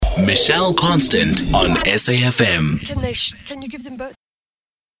Michelle Constant on SAFM. Can you give them both?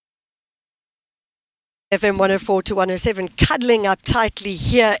 FM 104 to 107, cuddling up tightly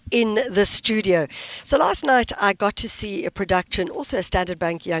here in the studio. So last night I got to see a production, also a Standard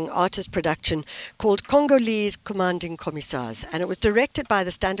Bank Young Artist production, called Khongolose Khommanding Khommissars. And it was directed by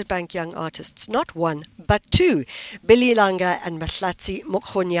the Standard Bank Young Artists, not one, but two, Billy Langa and Mahlatsi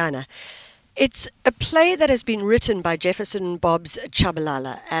Mokgonyana. It's a play that has been written by J Bobs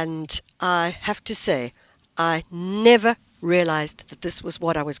Tshabalala, and I have to say, I never realized that this was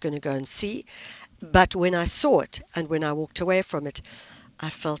what I was going to go and see. But when I saw it and when I walked away from it, I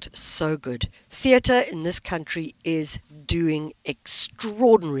felt so good. Theatre in this country is doing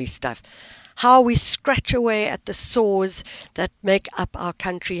extraordinary stuff. How we scratch away at the sores that make up our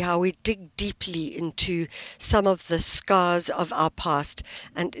country, how we dig deeply into some of the scars of our past,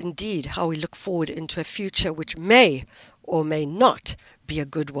 and indeed how we look forward into a future which may or may not be a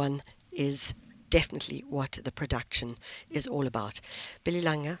good one, is definitely what the production is all about. Billy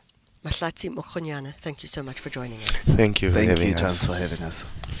Langa, Mahlatsi Mokgonyana, thank you so much for joining us. Thank you for having us. Thanks for having us.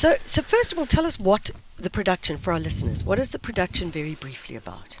 So first of all, tell us what the production, for our listeners, what is the production very briefly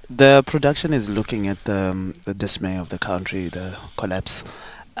about? The production is looking at the dismay of the country, the collapse,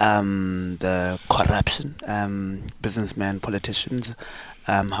 the corruption, businessmen, politicians,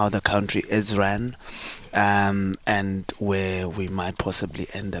 how the country is ran, and where we might possibly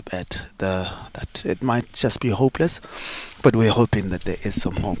end up at. That it might just be hopeless, but we're hoping that there is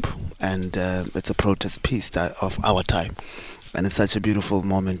some hope, and it's a protest piece of our time, and it's such a beautiful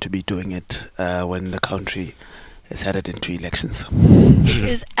moment to be doing it when the country is headed into elections. It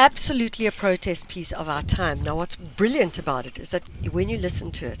is absolutely a protest piece of our time. Now, what's brilliant about it is that when you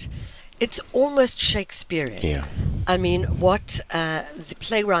listen to it, it's almost Shakespearean. Yeah. I mean, what the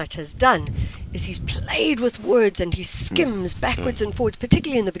playwright has done is he's played with words and he skims backwards and forwards,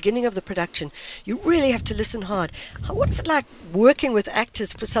 particularly in the beginning of the production. You really have to listen hard. What is it like working with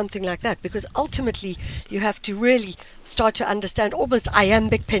actors for something like that? Because ultimately you have to really start to understand almost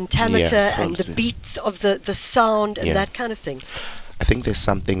iambic pentameter and the beats of the sound and that kind of thing. I think there's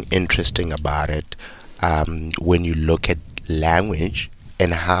something interesting about it when you look at language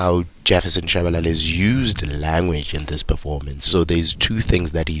and how Jefferson Tshabalala has used language in this performance. So there's two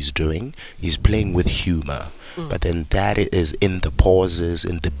things that he's doing. He's playing with humor, but then that is in the pauses,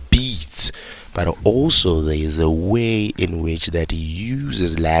 in the beats, but also there is a way in which that he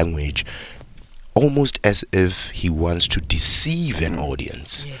uses language almost as if he wants to deceive an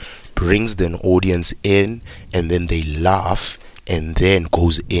audience. Yes. Brings the audience in, and then they laugh, and then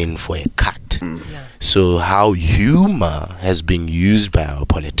goes in for a cut. So how humor has been used by our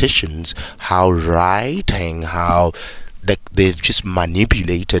politicians, how writing, how they've just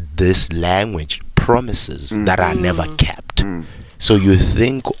manipulated this language, promises that are never kept. So you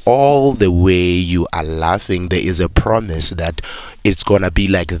think all the way you are laughing, there is a promise that it's going to be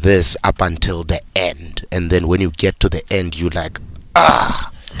like this up until the end. And then when you get to the end, you're like,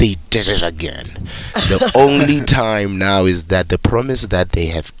 they did it again. The only time now is that the promise that they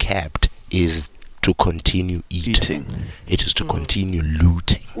have kept is to continue eating. It is to continue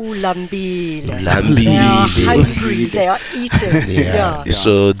looting. Lambile. Lambile. They are hungry. They are eating.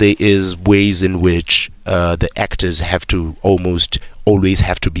 So there is ways in which the actors have to always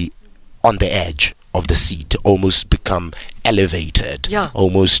have to be on the edge of the seat, almost become elevated.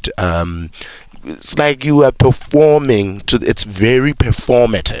 Almost it's like you are performing it's very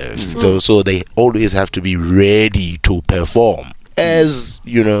performative though, so they always have to be ready to perform. As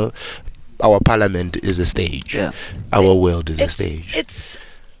you know, our parliament is a stage. Our world is a stage.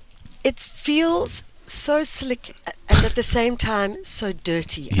 It feels so slick and at the same time so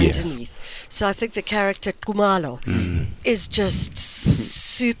dirty underneath. So I think the character Kumalo is just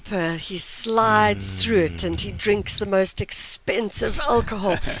super. He slides through it and he drinks the most expensive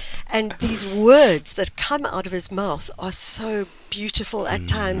alcohol. And these words that come out of his mouth are so beautiful at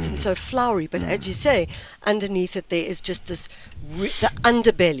times and so flowery. But as you say, underneath it there is just this, the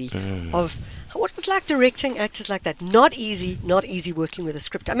underbelly of what was like directing actors like that. Not easy working with a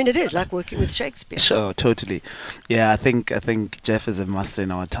script. I mean, it is like working with Shakespeare. Sure, totally. Yeah, I think Jeff is a master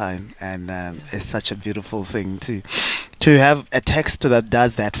in our time, and it's such a beautiful thing to have a text that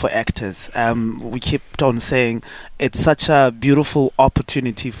does that for actors. We kept on saying it's such a beautiful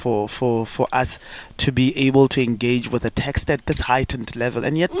opportunity for us to be able to engage with a text at this heightened level,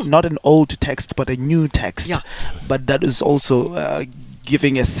 and yet not an old text but a new text, but that is also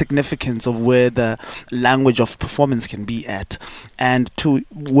giving a significance of where the language of performance can be at, and to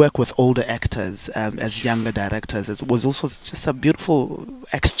work with older actors as younger directors. It was also just a beautiful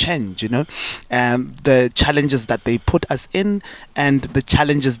exchange, the challenges that they put us in and the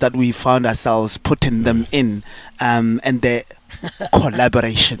challenges that we found ourselves putting them in, and the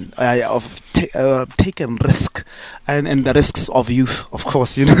collaboration of taking risk and the risks of youth, of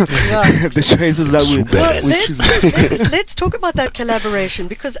course, the choices that let's talk about that collaboration,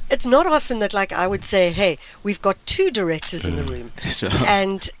 because it's not often that, like, I would say, hey, we've got two directors in the room,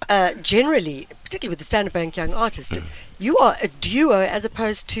 and generally, particularly with the Standard Bank Young Artist, you are a duo as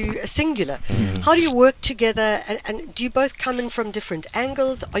opposed to a singular. How do you work together, and do you both come in from different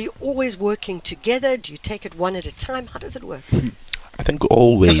angles? Are you always working together? Do you take it one at a time? How does it work? I think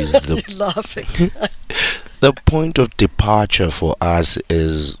always laughing. The point of departure for us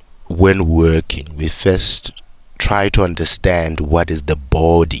is, when working, we first try to understand what is the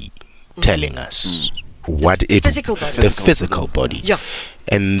body telling us, the physical body. Yeah.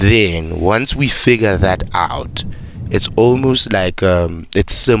 And then once we figure that out, it's almost like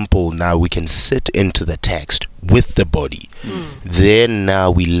it's simple. Now we can sit into the text with the body. Then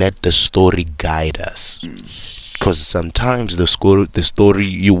now we let the story guide us. Because sometimes the story,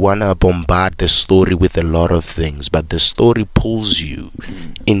 you want to bombard the story with a lot of things, but the story pulls you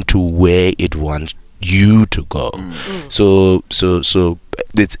into where it wants you to go. So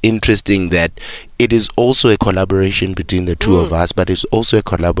it's interesting that it is also a collaboration between the two of us, but it's also a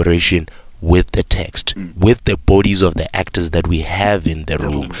collaboration with the text, with the bodies of the actors that we have in the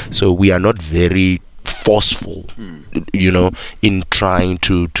room. So we are not very forceful, in trying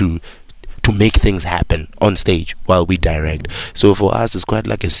to make things happen on stage while we direct. So for us, it's quite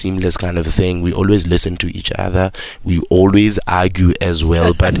like a seamless kind of thing. We always listen to each other. We always argue as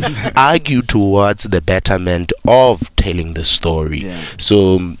well, but argue towards the betterment of telling the story.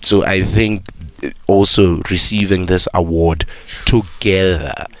 So I think also receiving this award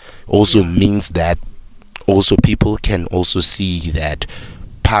together also means that also people can also see that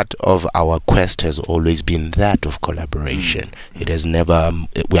part of our quest has always been that of collaboration. It has never,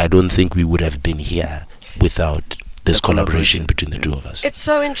 I don't think we would have been here without this collaboration between the two of us. It's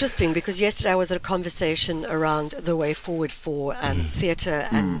so interesting, because yesterday I was at a conversation around the way forward for theatre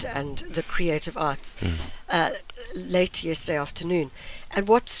and the creative arts late yesterday afternoon. And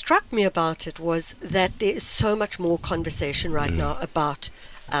what struck me about it was that there is so much more conversation right now about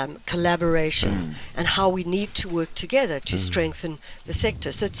collaboration and how we need to work together to strengthen the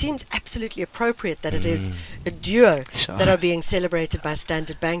sector. So it seems absolutely appropriate that it is a duo that are being celebrated by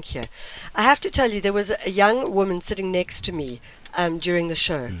Standard Bank here. I have to tell you, there was a young woman sitting next to me during the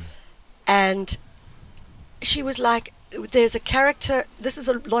show, and she was like, there's a character, this is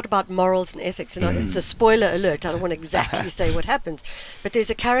a lot about morals and ethics, and it's a spoiler alert, I don't want to exactly say what happens, but there's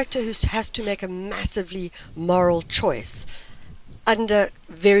a character who has to make a massively moral choice under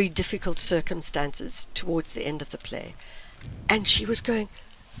very difficult circumstances towards the end of the play. And she was going,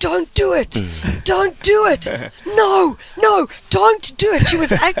 don't do it, don't do it, no, don't do it. She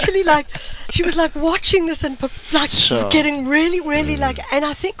was actually like, watching this and getting really, really and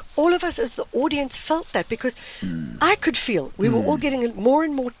I think all of us as the audience felt that, because I could feel we were all getting more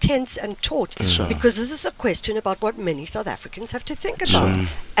and more tense and taut, because this is a question about what many South Africans have to think about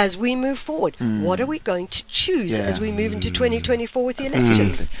as we move forward. What are we going to choose as we move into 2024 with the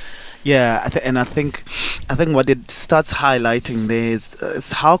elections? Yeah, I think what it starts highlighting there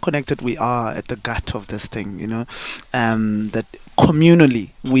is how connected we are at the gut of this thing, that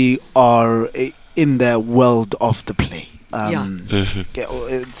communally we are in the world of the play.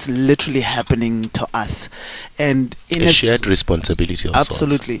 It's literally happening to us, and in a shared responsibility of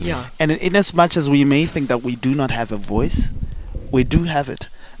absolutely sorts. And in as much as we may think that we do not have a voice, we do have it.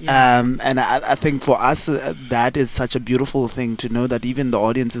 And I think for us that is such a beautiful thing to know that even the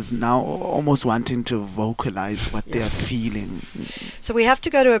audience is now almost wanting to vocalize what they are feeling. So we have to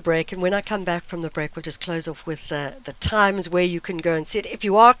go to a break, and when I come back from the break, we'll just close off with the times where you can go and see it. If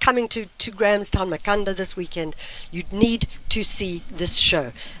you are coming to Grahamstown, Makanda this weekend, you need to see this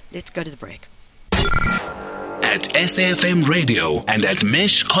show. Let's go to the break. At SAFM Radio and at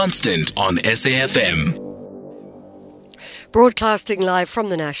Mesh Constant on SAFM. Broadcasting live from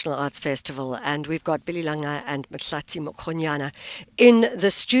the National Arts Festival, and we've got Billy Langa and Mahlatsi Mokgonyana in the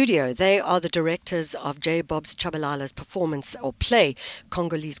studio. They are the directors of J Bobs Tshabalala's performance or play,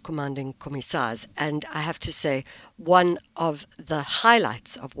 Khongolose Khommanding Khommissars. And I have to say, one of the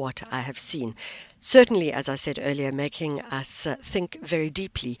highlights of what I have seen. Certainly, as I said earlier, making us think very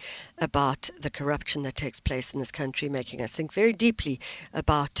deeply about the corruption that takes place in this country, making us think very deeply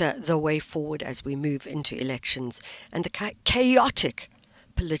about the way forward as we move into elections and the chaotic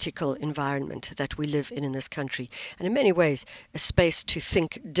political environment that we live in this country, and in many ways a space to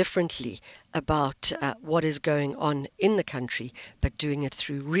think differently about what is going on in the country, but doing it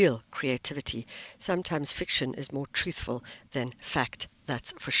through real creativity. Sometimes fiction is more truthful than fact,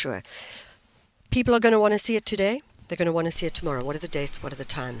 that's for sure. People are going to want to see it today. They're going to want to see it tomorrow. What are the dates? What are the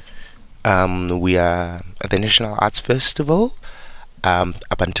times? We are at the National Arts Festival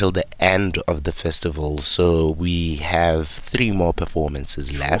up until the end of the festival. So we have 3 more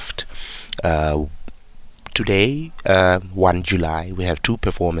performances left. Today, 1 July, we have 2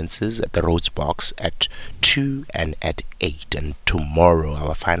 performances at the RHODES Box at 2 and at 8. And tomorrow,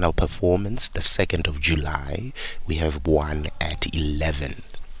 our final performance, the 2nd of July, we have 1 at 11.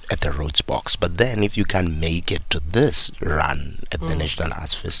 At the RHODES Box. But then if you can make it to this run at the National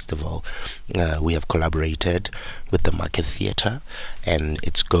Arts Festival, we have collaborated with the Market Theatre, and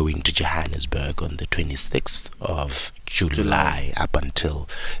it's going to Johannesburg on the 26th of July up until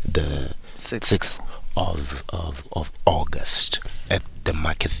the 6th of August at the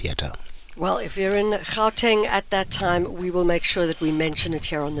Market Theatre. Well, if you're in Gauteng at that time, we will make sure that we mention it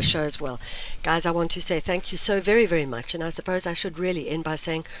here on the show as well. Guys, I want to say thank you so very, very much. And I suppose I should really end by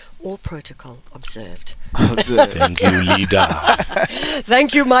saying all protocol observed. Thank you, leader.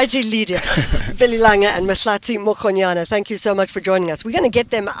 Thank you, mighty leader. Billy Langa and Mahlatsi Mokgonyana, thank you so much for joining us. We're going to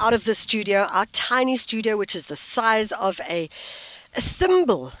get them out of the studio, our tiny studio, which is the size of a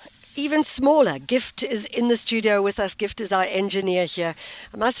thimble. Even smaller. Gift is in the studio with us. Gift is our engineer here.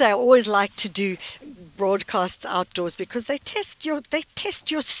 I must say, I always like to do broadcasts outdoors because they test your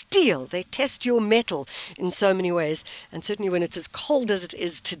steel, they test your metal in so many ways. And certainly when it's as cold as it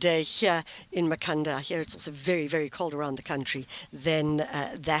is today here in Makanda, here it's also very, very cold around the country, then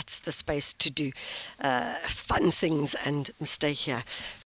that's the space to do fun things and stay here.